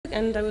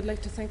and I would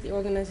like to thank the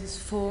organizers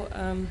for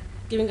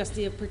giving us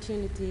the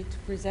opportunity to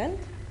present.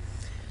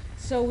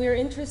 So we're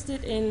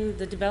interested in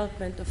the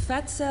development of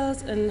fat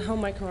cells and how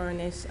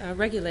microRNAs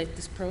regulate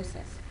this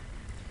process.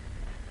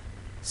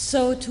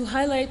 So to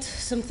highlight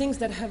some things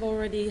that have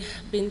already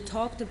been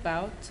talked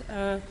about,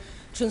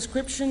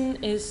 transcription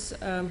is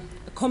a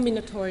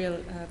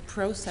combinatorial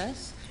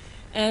process,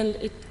 and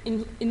it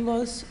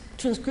involves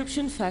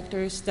transcription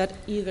factors that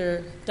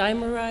either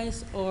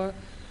dimerize or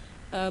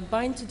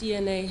bind to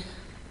DNA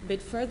a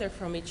bit further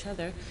from each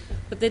other,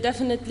 but they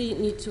definitely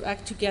need to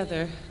act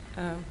together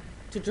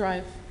to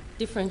drive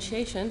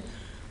differentiation,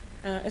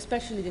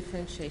 especially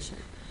differentiation.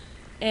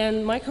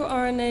 And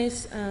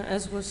microRNAs,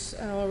 as was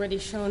already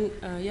shown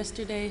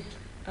yesterday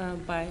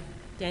by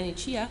Danny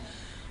Chia,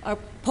 are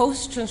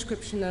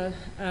post-transcriptional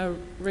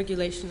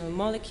regulational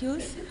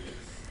molecules,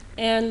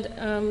 and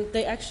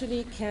they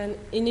actually can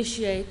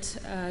initiate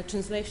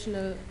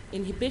translational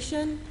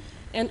inhibition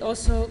and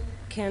also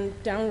can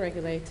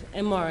downregulate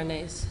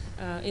mRNAs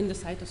in the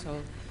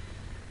cytosol.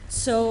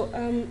 So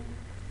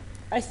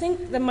I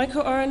think the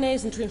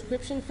microRNAs and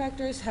transcription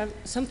factors have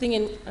something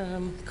in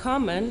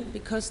common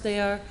because they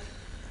are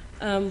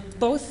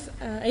both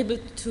able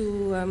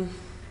to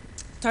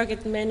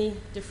target many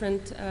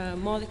different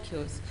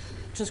molecules.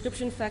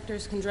 Transcription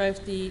factors can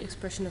drive the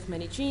expression of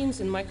many genes,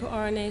 and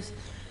microRNAs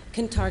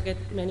can target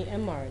many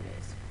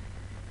mRNAs.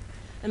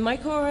 And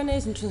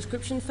microRNAs and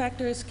transcription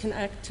factors can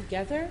act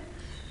together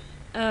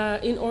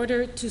in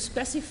order to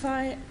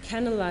specify,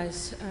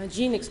 canalize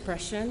gene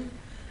expression,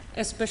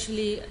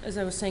 especially, as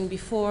I was saying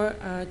before,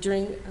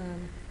 during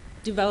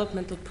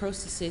developmental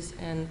processes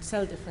and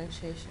cell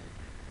differentiation.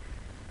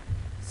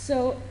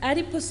 So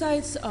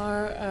adipocytes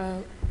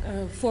are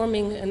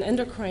forming an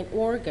endocrine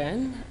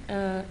organ.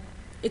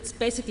 It's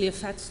basically a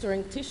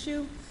fat-storing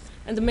tissue,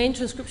 and the main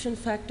transcription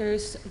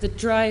factors that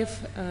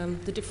drive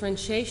the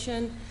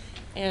differentiation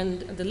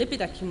and the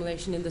lipid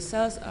accumulation in the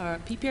cells are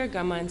PPR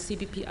gamma and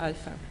CBP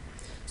alpha.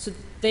 So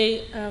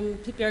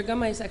PPR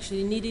gamma is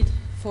actually needed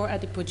for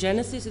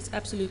adipogenesis. It's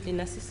absolutely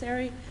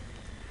necessary,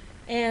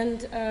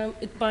 and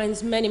it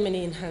binds many,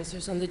 many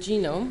enhancers on the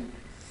genome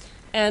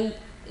and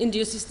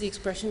induces the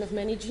expression of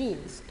many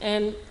genes.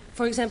 And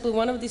for example,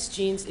 one of these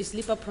genes is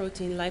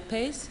Lipoprotein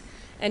Lipase,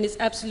 and it's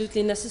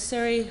absolutely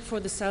necessary for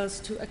the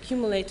cells to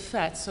accumulate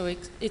fat. So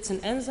it's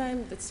an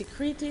enzyme that's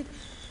secreted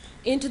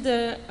into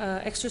the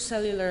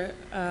extracellular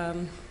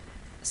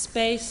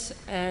space,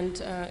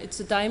 and it's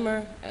a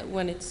dimer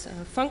when it's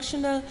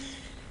functional,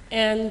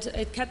 and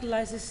it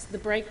catalyzes the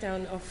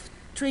breakdown of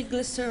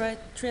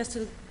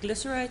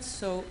triacylglycerides,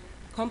 so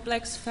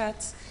complex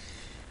fats,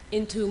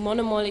 into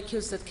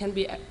monomolecules that can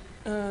be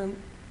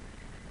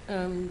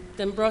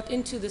then brought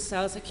into the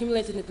cells,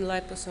 accumulated in the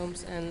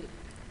liposomes, and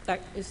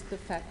that is the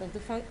fat of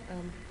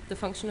the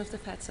function of the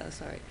fat cell.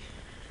 Sorry.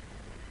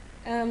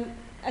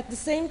 At the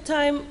same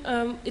time,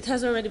 it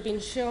has already been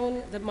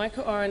shown that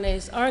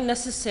microRNAs are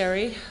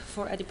necessary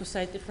for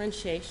adipocyte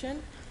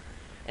differentiation.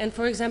 And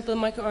for example,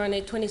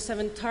 microRNA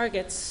 27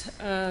 targets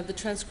the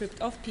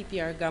transcript of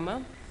PPR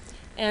gamma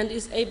and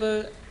is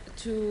able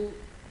to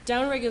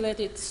downregulate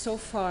it so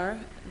far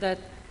that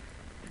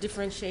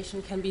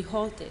differentiation can be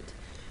halted.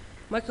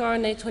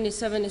 MicroRNA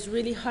 27 is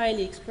really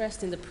highly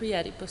expressed in the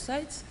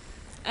pre-adipocytes,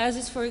 as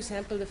is, for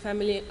example, the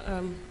family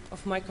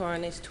of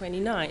microRNAs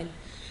 29.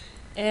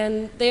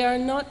 And they are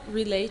not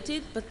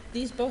related, but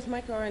these both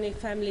microRNA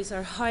families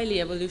are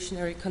highly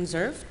evolutionary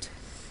conserved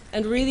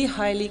and really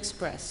highly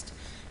expressed.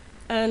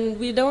 And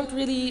we don't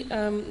really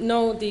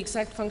know the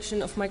exact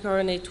function of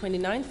microRNA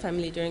 29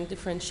 family during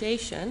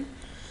differentiation,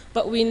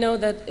 but we know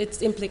that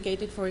it's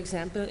implicated, for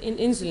example, in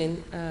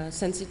insulin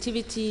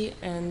sensitivity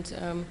and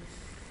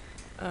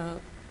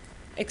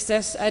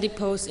excess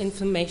adipose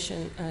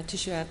inflammation,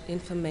 tissue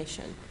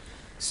inflammation.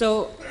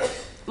 So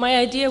my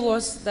idea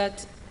was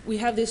that we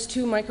have these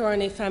two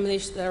microRNA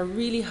families that are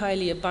really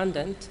highly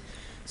abundant.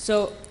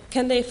 So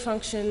can they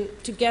function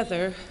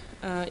together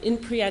in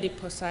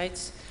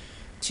pre-adipocytes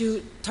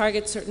to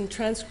target certain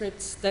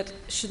transcripts that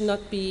should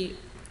not be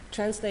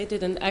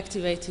translated and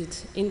activated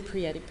in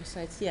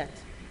pre-adipocytes yet?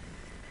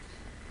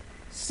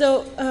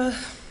 So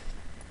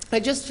I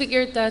just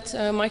figured that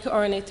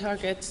microRNA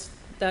targets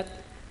that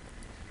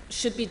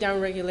should be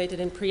downregulated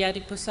in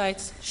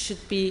pre-adipocytes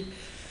should be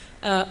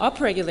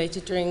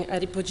upregulated during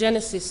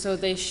adipogenesis, so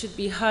they should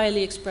be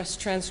highly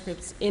expressed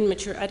transcripts in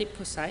mature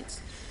adipocytes.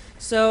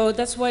 So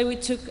that's why we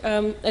took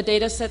a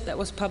data set that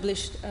was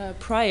published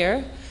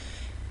prior,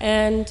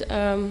 and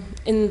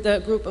in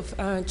the group of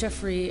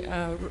Jeffrey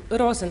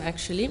Rosen,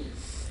 actually.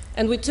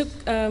 And we took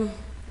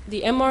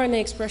the mRNA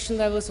expression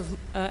levels of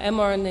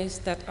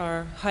mRNAs that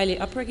are highly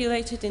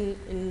upregulated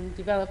in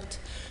developed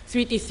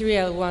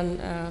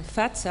 3T3L1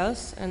 fat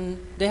cells, and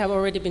they have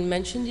already been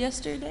mentioned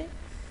yesterday.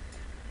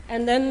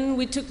 And then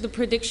we took the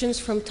predictions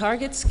from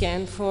target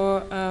scan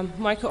for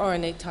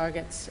microRNA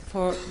targets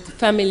for the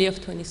family of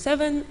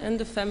 27 and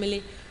the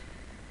family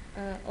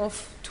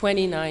of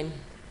 29.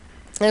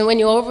 And when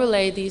you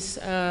overlay these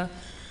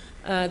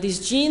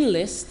gene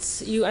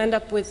lists, you end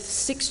up with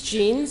 6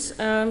 genes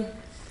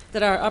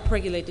that are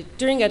upregulated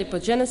during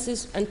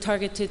adipogenesis and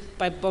targeted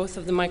by both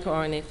of the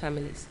microRNA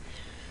families.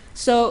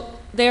 So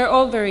they are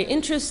all very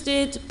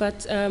interested,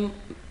 but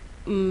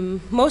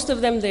most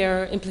of them, they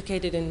are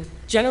implicated in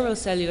general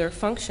cellular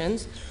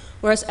functions,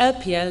 whereas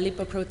LPL,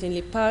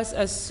 lipoprotein lipase,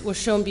 as was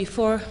shown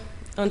before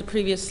on the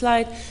previous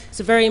slide, is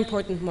a very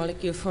important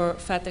molecule for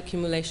fat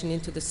accumulation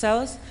into the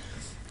cells,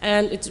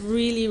 and it's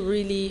really,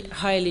 really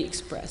highly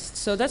expressed.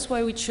 So that's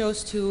why we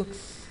chose to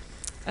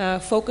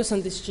focus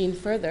on this gene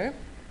further.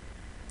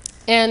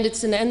 And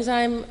it's an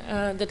enzyme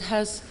that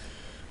has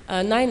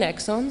 9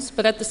 exons,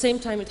 but at the same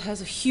time it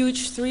has a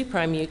huge 3'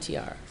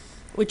 UTR,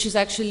 which is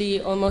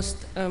actually almost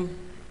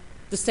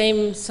the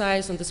same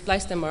size on the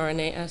spliced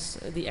mRNA as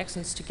the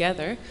exons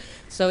together.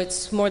 So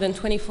it's more than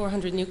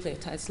 2,400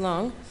 nucleotides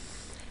long.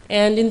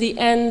 And in the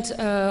end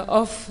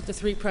of the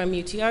 3'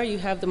 UTR, you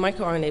have the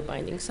microRNA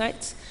binding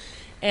sites.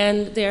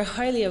 And they are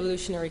highly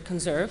evolutionarily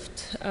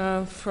conserved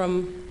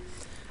from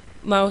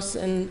mouse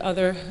and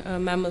other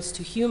mammals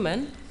to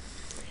human.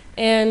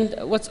 And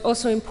what's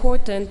also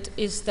important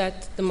is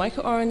that the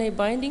microRNA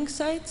binding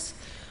sites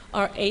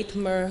are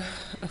 8-mer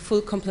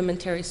full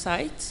complementary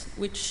sites,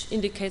 which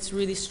indicates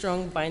really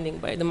strong binding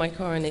by the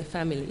microRNA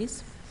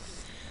families.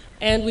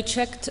 And we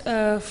checked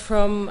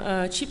from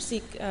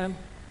ChIP-seq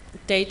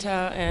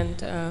data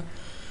and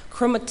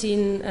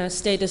chromatin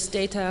status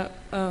data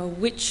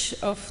which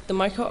of the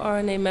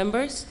microRNA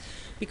members,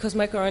 because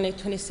microRNA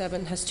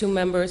 27 has 2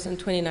 members and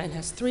 29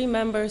 has 3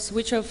 members,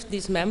 which of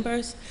these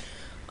members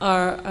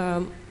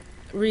are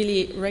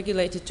really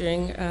regulated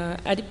during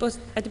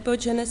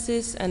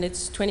adipogenesis, and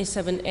it's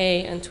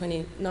 27A and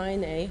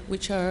 29A,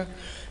 which are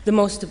the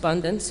most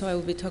abundant. So I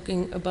will be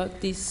talking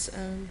about these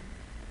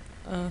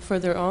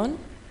further on.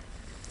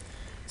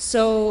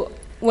 So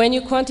when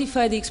you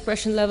quantify the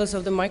expression levels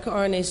of the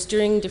microRNAs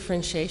during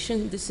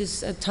differentiation, this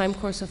is a time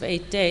course of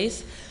 8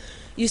 days,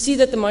 you see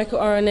that the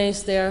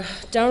microRNAs, they're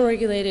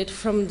downregulated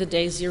from the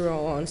day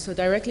 0 on. So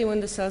directly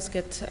when the cells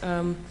get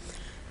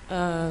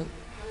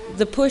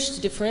the push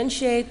to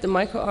differentiate, the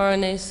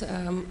microRNAs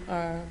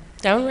are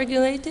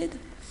downregulated.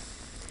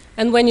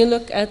 And when you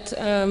look at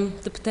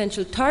the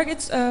potential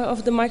targets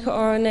of the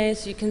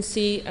microRNAs, you can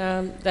see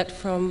that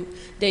from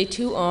day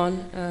 2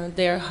 on,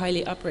 they are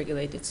highly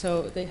upregulated.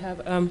 So they have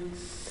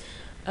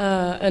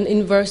an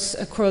inverse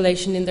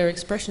correlation in their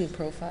expression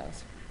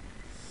profiles.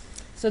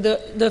 So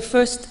the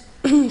first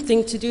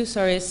thing to do,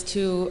 is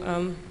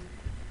to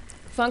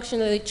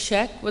functionally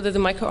check whether the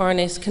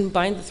microRNAs can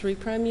bind the 3'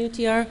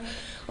 UTR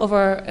of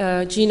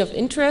our gene of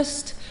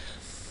interest.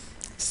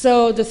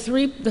 So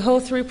the whole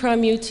 3'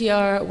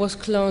 UTR was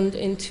cloned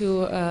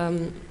into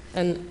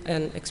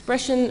an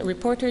expression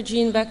reporter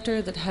gene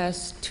vector that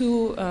has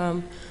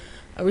 2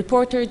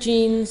 reporter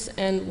genes,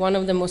 and one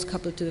of them was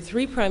coupled to the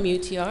 3'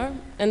 UTR.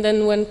 And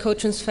then when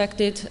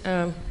co-transfected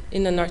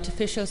in an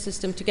artificial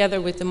system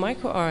together with the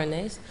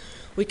microRNAs,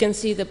 we can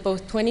see that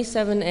both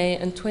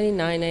 27A and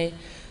 29A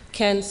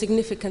can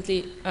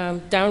significantly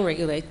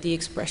downregulate the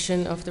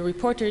expression of the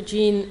reporter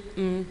gene,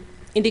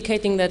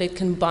 indicating that it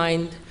can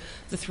bind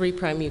the 3'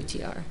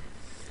 UTR.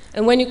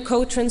 And when you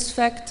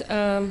co-transfect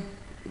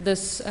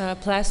this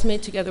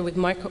plasmid together with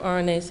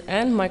microRNAs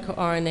and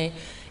microRNA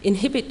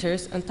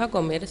inhibitors,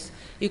 antagomers,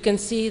 you can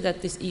see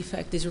that this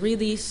effect is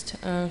released,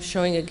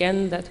 showing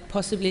again that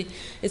possibly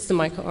it's the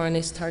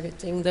microRNAs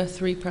targeting the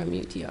 3'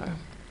 UTR.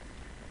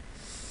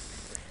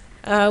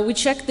 We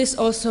checked this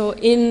also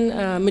in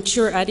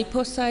mature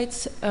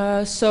adipocytes.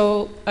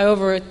 So I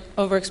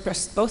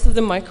overexpressed both of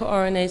the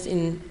microRNAs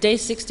in day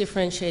 6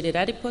 differentiated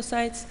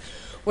adipocytes,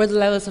 where the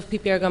levels of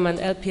PPR gamma and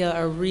LPL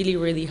are really,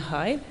 really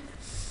high.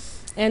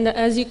 And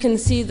as you can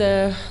see,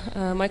 the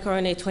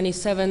microRNA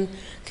 27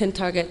 can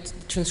target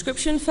the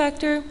transcription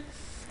factor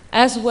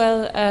as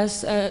well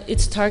as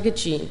its target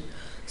gene.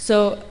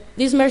 So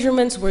these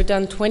measurements were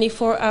done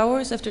 24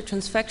 hours after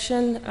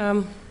transfection.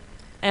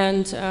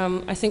 And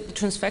I think the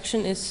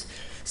transfection is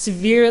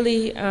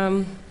severely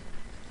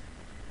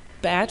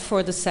bad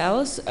for the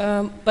cells.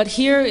 But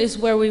here is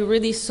where we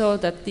really saw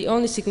that the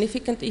only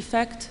significant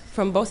effect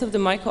from both of the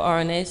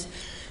microRNAs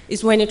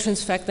is when you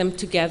transfect them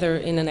together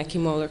in an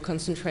equimolar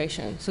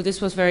concentration. So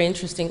this was very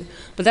interesting.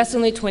 But that's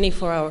only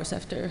 24 hours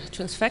after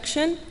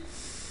transfection.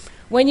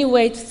 When you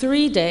wait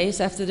 3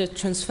 days after the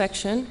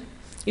transfection,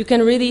 you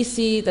can really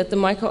see that the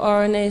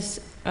microRNAs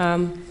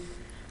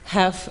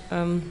have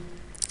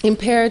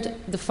impaired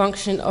the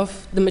function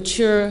of the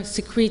mature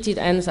secreted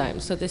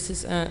enzymes. So this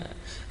is an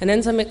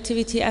enzyme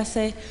activity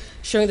assay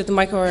showing that the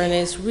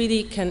microRNAs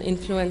really can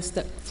influence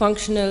the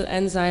functional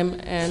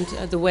enzyme and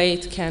the way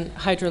it can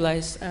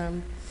hydrolyze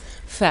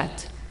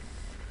fat.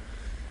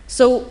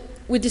 So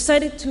we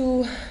decided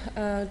to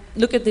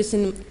look at this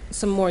in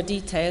some more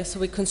detail. So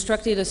we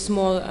constructed a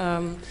small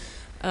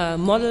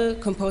model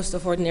composed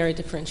of ordinary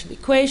differential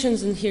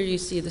equations, and here you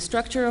see the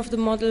structure of the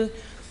model,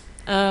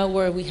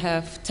 where we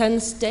have 10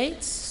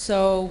 states.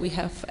 So we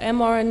have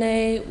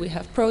mRNA, we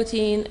have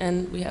protein,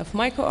 and we have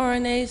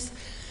microRNAs.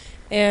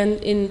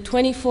 And in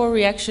 24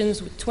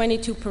 reactions with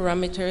 22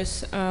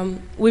 parameters,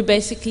 we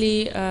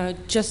basically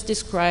just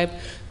describe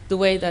the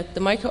way that the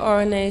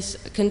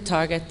microRNAs can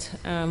target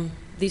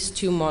these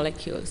two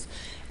molecules.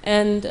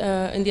 And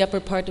in the upper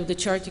part of the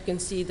chart, you can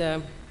see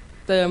the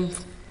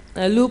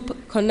loop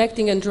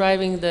connecting and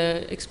driving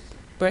the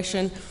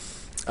expression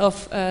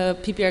of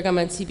PPR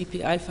gamma and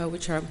CBP alpha,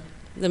 which are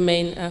the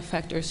main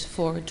factors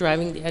for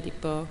driving the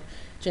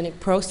adipogenic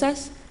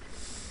process.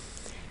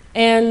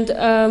 And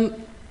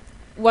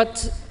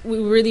what we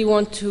really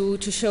want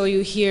to show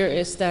you here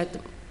is that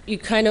you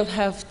kind of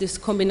have this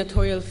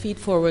combinatorial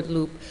feed-forward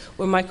loop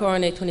where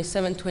microRNA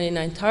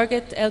 2729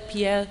 target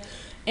LPL,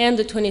 and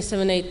the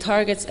 27A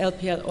targets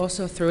LPL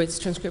also through its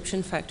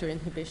transcription factor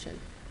inhibition.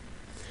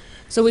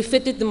 So we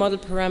fitted the model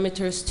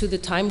parameters to the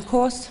time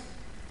course,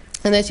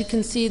 and as you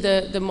can see,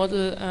 the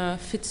model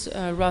fits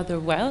rather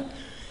well,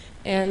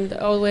 and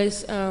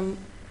always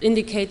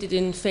indicated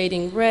in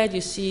fading red,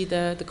 you see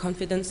the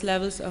confidence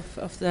levels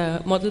of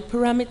the model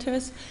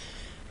parameters,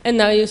 and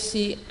now you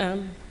see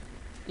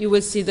you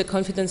will see the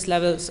confidence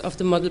levels of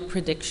the model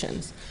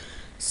predictions.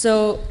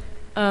 So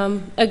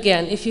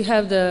again, if you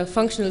have the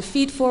functional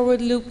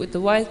feed-forward loop with the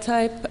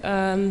wild-type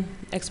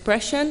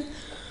expression,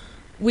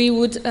 we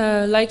would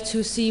like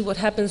to see what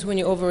happens when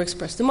you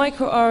overexpress the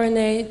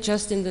microRNA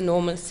just in the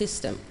normal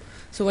system.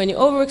 So when you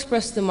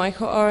overexpress the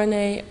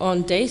microRNA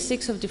on day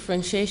 6 of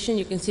differentiation,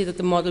 you can see that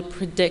the model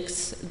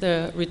predicts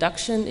the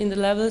reduction in the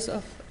levels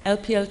of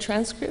LPL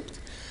transcript.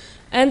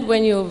 And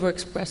when you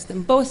overexpress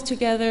them both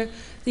together,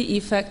 the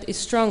effect is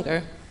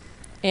stronger.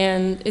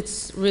 And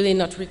it's really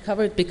not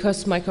recovered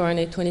because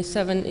microRNA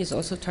 27 is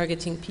also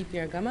targeting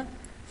PPR gamma.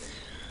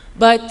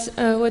 But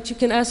what you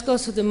can ask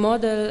also the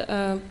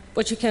model,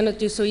 what you cannot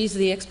do so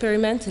easily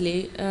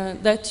experimentally,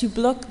 that you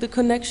block the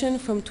connection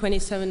from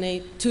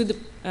 27A to the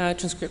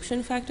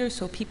transcription factor,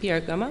 so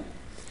PPR gamma.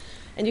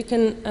 And you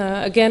can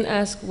again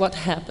ask what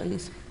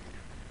happens.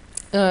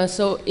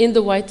 So in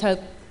the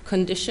wild-type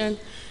condition,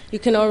 you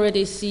can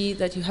already see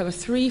that you have a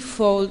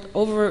threefold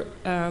over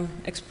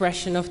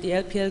expression of the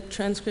LPL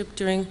transcript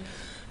during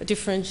a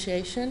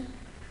differentiation.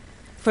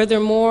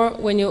 Furthermore,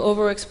 when you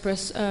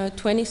overexpress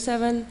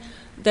 27,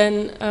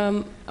 then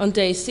on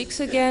day 6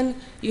 again,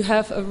 you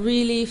have a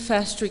really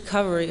fast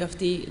recovery of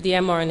the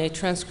mRNA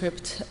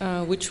transcript,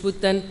 which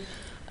would then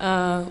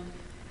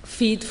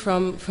feed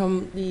from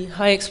the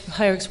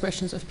higher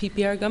expressions of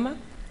PPR gamma.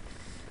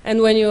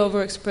 And when you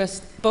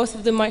overexpress both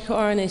of the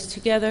microRNAs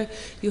together,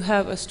 you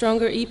have a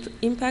stronger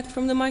impact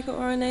from the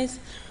microRNAs,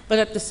 but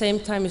at the same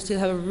time, you still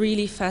have a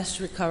really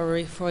fast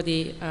recovery for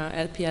the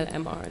LPL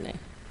mRNA.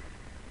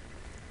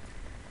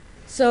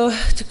 So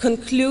to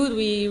conclude,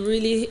 we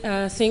really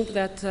think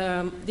that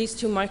these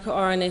two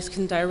microRNAs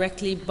can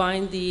directly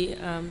bind the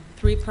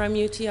 3'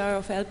 UTR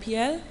of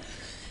LPL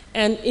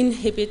and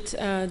inhibit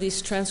these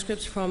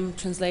transcripts from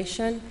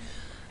translation.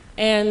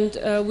 And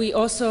we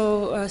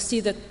also see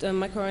that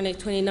microRNA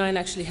 29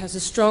 actually has a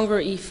stronger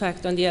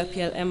effect on the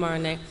LPL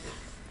mRNA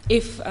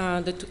if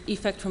the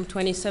effect from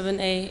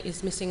 27A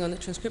is missing on the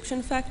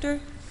transcription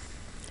factor.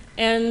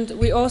 And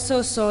we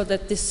also saw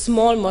that this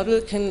small model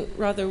can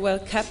rather well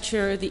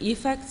capture the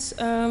effects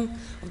of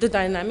the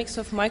dynamics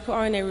of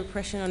microRNA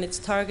repression on its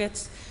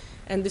targets.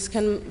 And this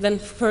can then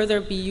further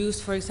be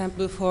used, for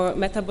example, for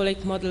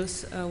metabolic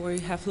models where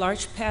you have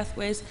large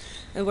pathways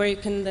and where you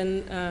can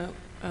then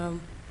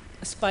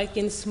spike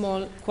in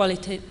small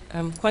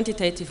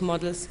quantitative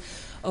models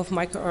of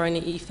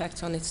microRNA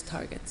effects on its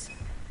targets.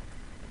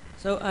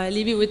 So I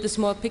leave you with the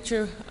small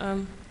picture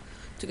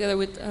together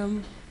with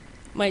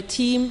my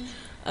team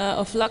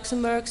of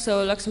Luxembourg.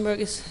 So Luxembourg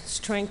is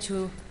trying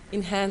to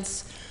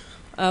enhance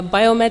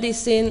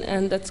biomedicine,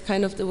 and that's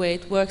kind of the way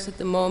it works at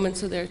the moment.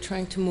 So they're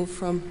trying to move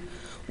from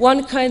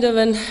one kind of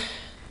an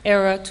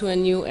era to a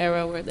new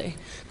era where they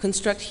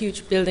construct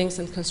huge buildings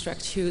and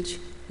construct huge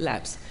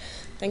labs.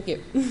 Thank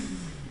you.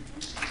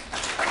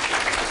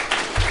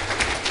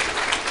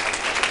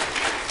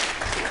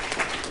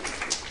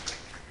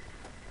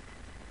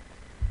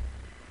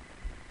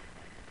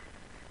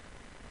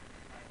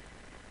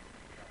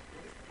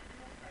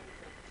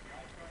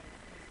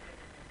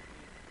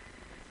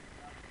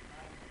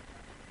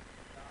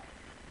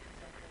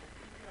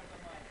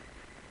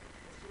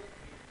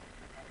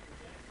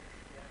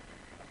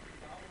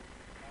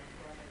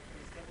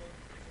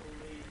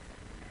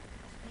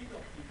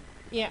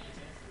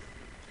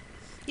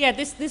 Yeah,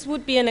 this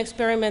would be an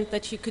experiment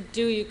that you could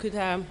do. You could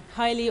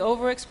highly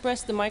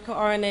overexpress the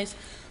microRNAs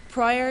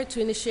prior to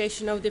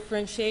initiation of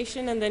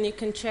differentiation, and then you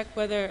can check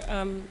whether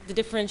the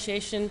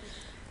differentiation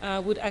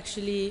would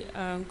actually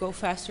go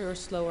faster or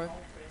slower.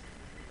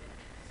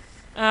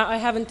 I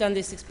haven't done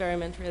this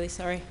experiment, really,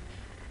 sorry.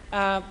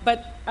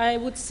 But I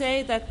would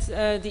say that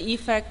the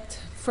effect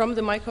from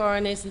the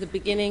microRNAs in the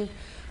beginning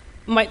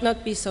might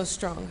not be so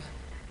strong.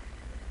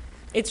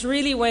 It's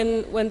really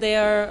when they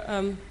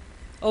are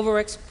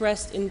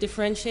overexpressed in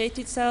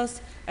differentiated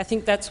cells, I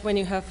think that's when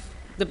you have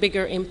the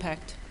bigger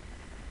impact.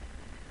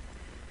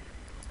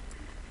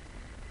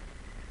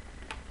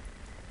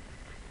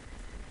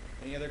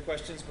 Any other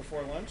questions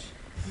before lunch?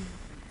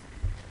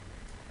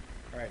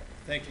 All right,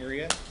 thank you,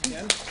 Maria,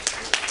 again.